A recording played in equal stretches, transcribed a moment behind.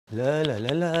La la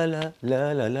la la la la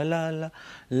la la la la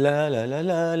la la la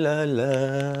la la la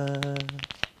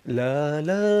La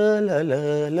la la la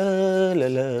la la la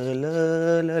la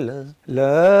la la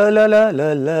la la la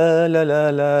la la la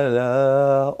la la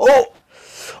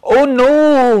oh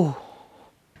no,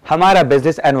 हमारा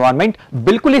business environment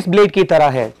बिल्कुल इस blade की तरह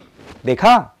है।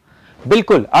 देखा,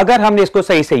 बिल्कुल अगर हमने इसको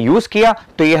सही से यूज किया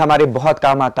तो ये हमारे बहुत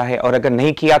काम आता है, और अगर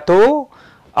नहीं किया तो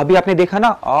अभी आपने देखा ना,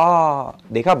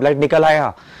 देखा ब्लड निकल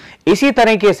आया। इसी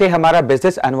तरीके से हमारा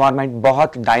बिजनेस एनवायरनमेंट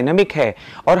बहुत डायनामिक है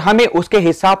और हमें उसके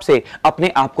हिसाब से अपने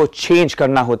आप को चेंज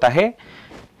करना होता है।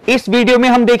 इस वीडियो में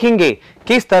हम देखेंगे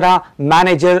किस तरह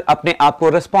मैनेजर अपने आप को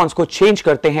रिस्पॉन्स को चेंज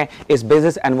करते हैं इस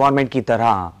बिजनेस एनवायरनमेंट की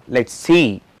तरह। Let's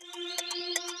see.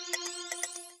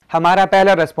 हमारा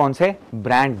पहला रिस्पॉन्स है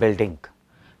ब्रांड बिल्डिंग।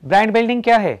 ब्रांड बिल्डिंग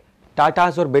क्या है?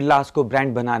 टाटास और बिरलास को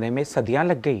ब्रांड बनाने में सदियां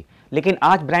लग गई, लेकिन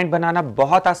आज ब्रांड बनाना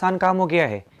बहुत आसान काम हो गया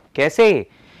है। कैसे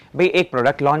भाई? एक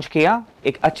प्रोडक्ट लॉन्च किया,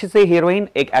 एक अच्छी सी हीरोइन,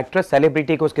 एक एक्ट्रेस,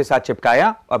 सेलिब्रिटी को उसके साथ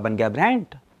चिपकाया और बन गया ब्रांड।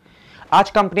 आज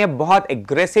कंपनियां बहुत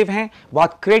एग्रेसिव हैं,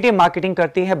 बहुत क्रिएटिव मार्केटिंग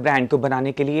करती हैं ब्रांड को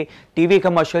बनाने के लिए। टीवी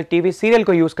कमर्शियल, टीवी सीरियल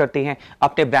को यूज करती हैं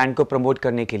अपने ब्रांड को प्रमोट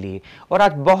करने के लिए, और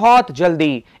आज बहुत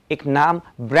जल्दी एक नाम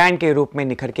ब्रांड के रूप में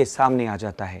निखर के सामने आ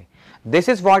जाता है। This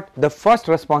is what the first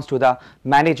response to the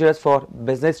managers for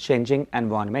business changing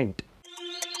environment.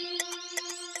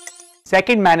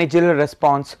 Second managerial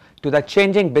response to the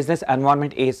changing business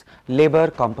environment is labor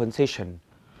compensation.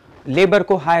 Labour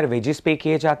को हायर वेजेस पे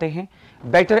किए जाते हैं,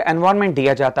 बेटर एनवायरनमेंट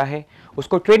दिया जाता है,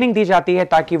 उसको ट्रेनिंग दी जाती है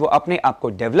ताकि वो अपने आप को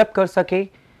डेवलप कर सके।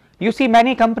 यू सी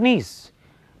मैनी कंपनीज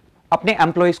अपने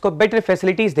एम्प्लॉइज को बेटर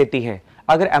फैसिलिटीज देती है।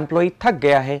 अगर एम्प्लॉय थक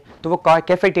गया है तो वो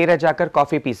कैफेटेरिया जाकर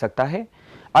कॉफी पी सकता है,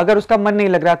 अगर उसका मन नहीं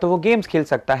लग रहा तो वो गेम्स खेल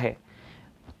सकता है।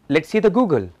 Let's see the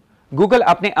Google. Google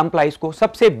अपने एम्प्लॉइज को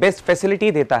सबसे बेस्ट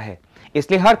फैसिलिटी देता है,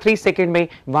 इसलिए हर 3 सेकंड में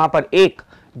वहां पर एक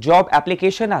जॉब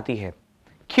एप्लीकेशन आती है।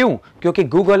 क्यों? क्योंकि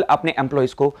गूगल अपने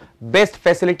एम्प्लॉइज को बेस्ट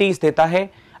फैसिलिटीज देता है।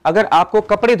 अगर आपको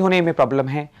कपड़े धोने में प्रॉब्लम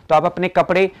है तो आप अपने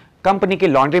कपड़े कंपनी की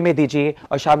लॉन्ड्री में दीजिए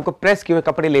और शाम को प्रेस किए हुए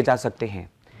कपड़े ले जा सकते हैं।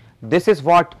 This is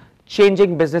what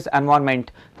changing business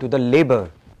environment to the labour.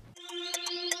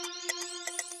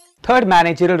 Third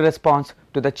managerial response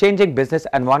to the changing business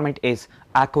environment is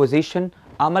acquisition,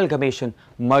 amalgamation,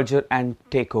 merger and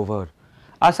take over.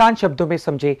 आसान शब्दों में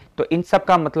समझे तो इन सब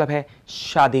का मतलब है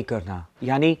शादी करना,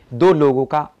 यानी दो लोगों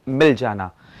का मिल जाना।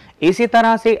 इसी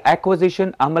तरह से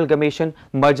एक्विजिशन, अमलगमेशन,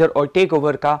 मर्जर और टेक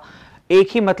ओवर का एक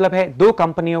ही मतलब है, दो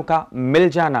कंपनियों का मिल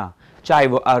जाना। चाहे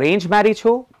वो अरेंज मैरिज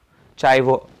हो, चाहे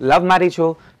वो लव मैरिज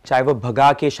हो, चाहे वो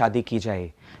भगा के शादी की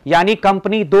जाए, यानी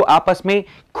कंपनी दो आपस में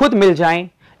खुद मिल जाएं,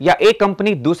 या एक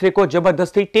कंपनी दूसरे को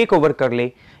जबरदस्ती टेक ओवर कर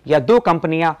ले, या दो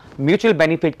कंपनियां म्यूचुअल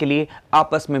बेनिफिट के लिए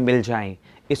आपस में मिल जाएं।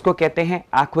 इसको कहते हैं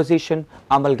acquisition,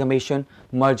 amalgamation,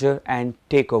 merger and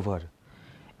take over.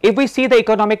 If we see the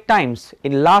economic times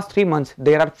in last 3 months,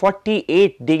 there are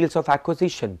 48 deals of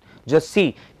acquisition. Just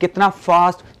see कितना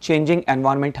फास्ट चेंजिंग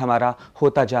एनवायरनमेंट हमारा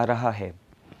होता जा रहा है।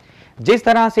 जिस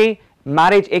तरह से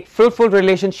मैरिज एक फ्रूटफुल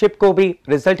रिलेशनशिप को भी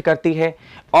रिजल्ट करती है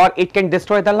और it can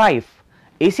destroy the life,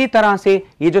 इसी तरह से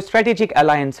ये जो स्ट्रेटेजिक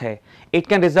अलायंस है, it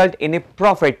can result in A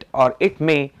profit और it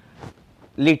may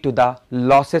lead to the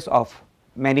losses of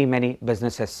many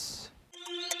businesses.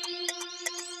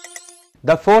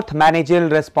 The fourth managerial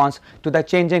response to the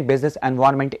changing business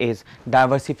environment is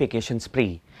diversification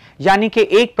spree. यानी कि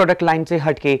एक प्रोडक्ट लाइन से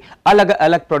हटके अलग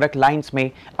अलग product lines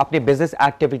में अपने बिजनेस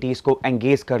एक्टिविटीज को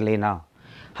एंगेज कर लेना।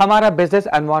 हमारा बिजनेस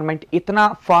एनवायरनमेंट इतना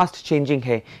फास्ट चेंजिंग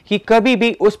है कि कभी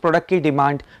भी उस प्रोडक्ट की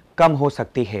डिमांड कम हो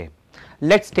सकती है।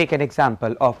 Let's take an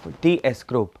example of DS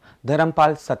group,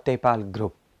 Dharmpal Satyapal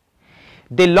group.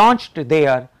 They launched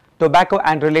their tobacco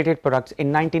and related products in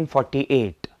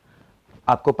 1948.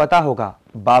 आपको पता होगा,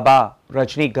 बाबा,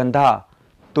 रजनीगंधा,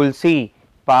 तुलसी,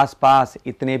 पास पास,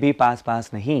 इतने भी पास पास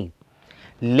नहीं।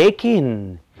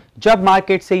 लेकिन जब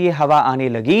मार्केट से ये हवा आने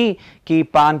लगी कि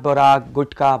पान पराग,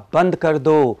 गुटखा बंद कर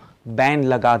दो, बैन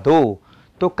लगा दो,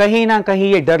 तो कहीं ना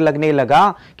कहीं ये डर लगने लगा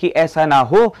कि ऐसा ना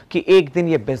हो कि एक दिन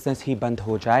ये बिजनेस ही बंद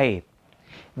हो जाए।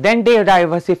 Then they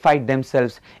diversified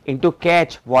themselves into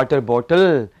catch water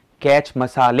bottle, catch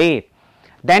masale,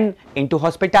 then into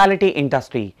hospitality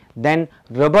industry, then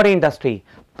rubber industry,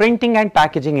 printing and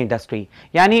packaging industry.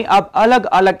 यानी अब अलग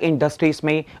अलग इंडस्ट्रीज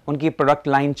में उनकी प्रोडक्ट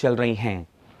लाइन चल रही हैं।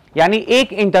 यानी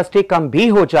एक इंडस्ट्री कम भी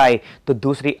हो जाए तो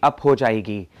दूसरी अप हो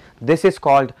जाएगी। This is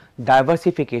called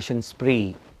diversification स्प्री।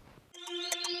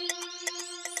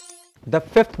 The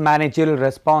fifth managerial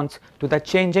response to the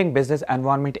changing business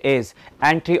environment is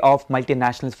entry of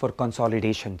multinationals for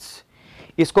consolidations.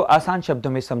 इसको आसान शब्दों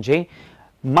में समझें।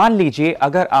 मान लीजिए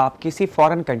अगर आप किसी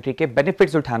फॉरेन कंट्री के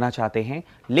बेनिफिट्स उठाना चाहते हैं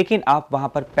लेकिन आप वहां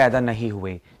पर पैदा नहीं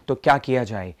हुए, तो क्या किया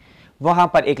जाए? वहां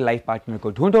पर एक लाइफ पार्टनर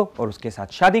को ढूंढो और उसके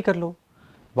साथ शादी कर लो।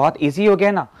 बहुत इजी हो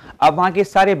गया ना। अब वहां के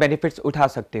सारे बेनिफिट्स उठा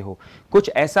सकते हो। कुछ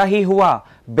ऐसा ही हुआ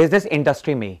बिजनेस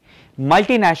इंडस्ट्री में।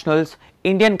 मल्टीनेशनल्स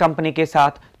इंडियन कंपनी के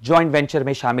साथ जॉइंट वेंचर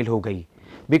में शामिल हो गई।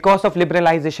 Because of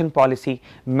liberalisation policy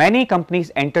many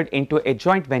companies entered into a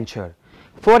joint venture.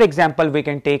 For example we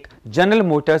can take general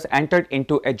Motors entered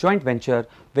into a joint venture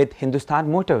with Hindustan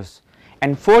Motors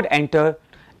and Ford enter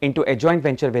into a joint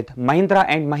venture with Mahindra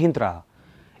and Mahindra.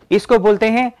 इसको बोलते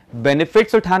हैं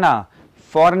benefits उठाना।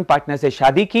 Foreign partner से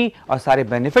शादी की और सारे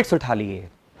benefits उठा लिए।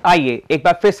 आइए एक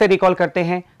बार फिर से रिकॉल करते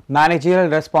हैं managerial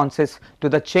responses to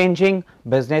the changing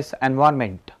business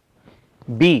environment.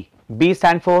 B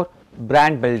stand for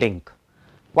brand building.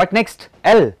 What next?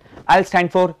 L stand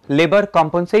for labour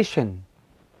compensation.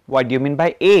 What do you mean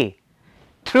by A?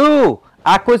 Through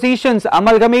acquisitions,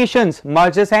 amalgamations,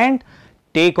 mergers and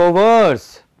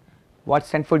takeovers. What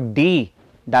stands for D?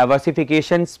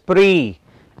 Diversification spree.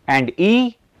 And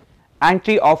E?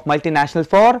 Entry of multinational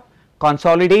for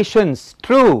consolidations.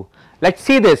 True. Let's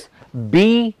see this.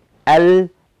 B L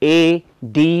A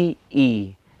D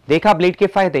E. देखा blade के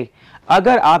फायदे?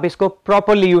 अगर आप इसको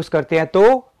properly use करते हैं तो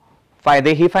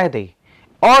फायदे ही फायदे,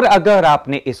 और अगर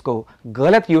आपने इसको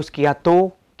गलत यूज किया तो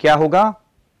क्या होगा?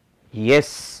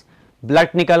 यस, ब्लड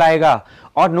निकल आएगा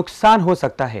और नुकसान हो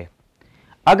सकता है।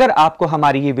 अगर आपको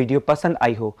हमारी ये वीडियो पसंद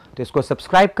आई हो तो इसको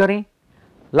सब्सक्राइब करें,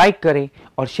 लाइक करें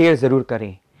और शेयर जरूर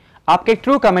करें। आपके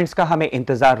ट्रू कमेंट्स का हमें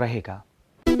इंतजार रहेगा।